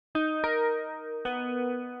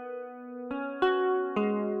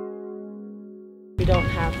We don't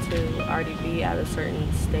have to already be at a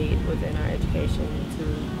certain state within our education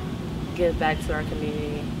to give back to our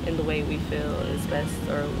community in the way we feel is best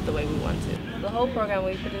or the way we want to. The whole program,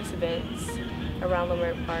 we produce events around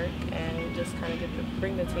Leimert Park and we just kind of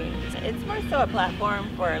bring the teams. It's more so a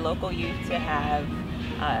platform for local youth to have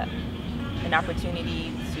an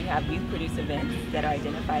opportunity to have youth produce events that are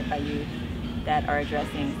identified by youth that are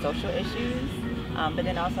addressing social issues, but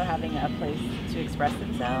then also having a place to express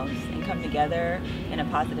themselves and come together in a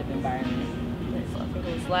positive environment. So I think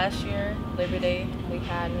it was last year, Labor Day, we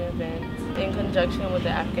had an event in conjunction with the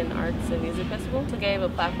African Arts and Music Festival. So gave a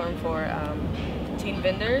platform for teen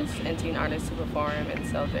vendors and teen artists to perform and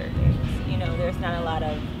sell their things. You know, there's not a lot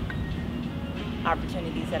of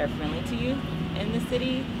opportunities that are friendly to youth in the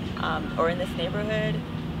city or in this neighborhood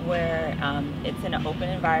where it's in an open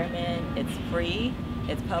environment, it's free,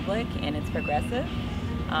 it's public, and it's progressive.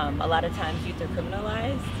 A lot of times youth are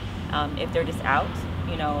criminalized if they're just out,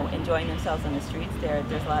 you know, enjoying themselves on the streets.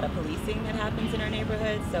 There's a lot of policing that happens in our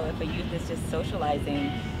neighborhood, so if a youth is just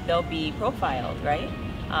socializing, they'll be profiled, right?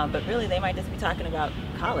 But really they might just be talking about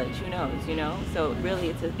college, who knows, you know? So really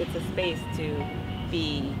it's a space to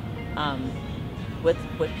be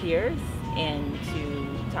with peers and to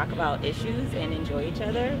talk about issues and enjoy each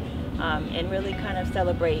other and really kind of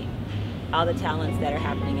celebrate all the talents that are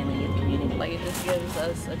happening in the youth community. Like, it just gives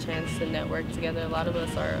us a chance to network together. A lot of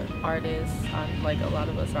us are artists, like a lot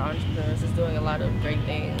of us are entrepreneurs, just doing a lot of great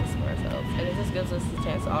things for ourselves. And it just gives us a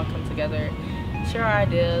chance to all come together, share our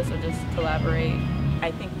ideas, or just collaborate.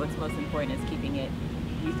 I think what's most important is keeping it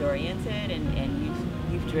youth-oriented and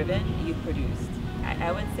youth-driven, youth-produced.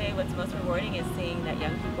 I would say what's most rewarding is seeing that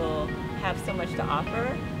young people have so much to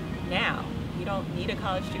offer now. You don't need a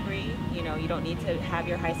college degree, you know, you don't need to have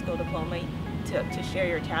your high school diploma to share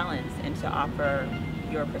your talents and to offer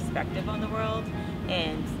your perspective on the world,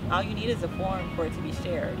 and all you need is a forum for it to be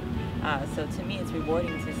shared. So to me it's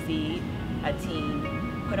rewarding to see a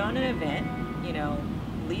team put on an event, you know,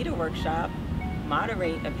 lead a workshop,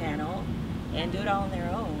 moderate a panel, and do it all on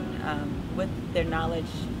their own with their knowledge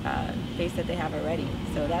base that they have already.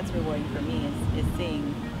 So that's rewarding for me is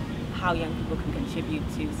seeing how young people can contribute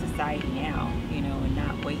to society now, you know, and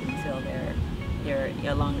not wait until they're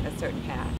along a certain path.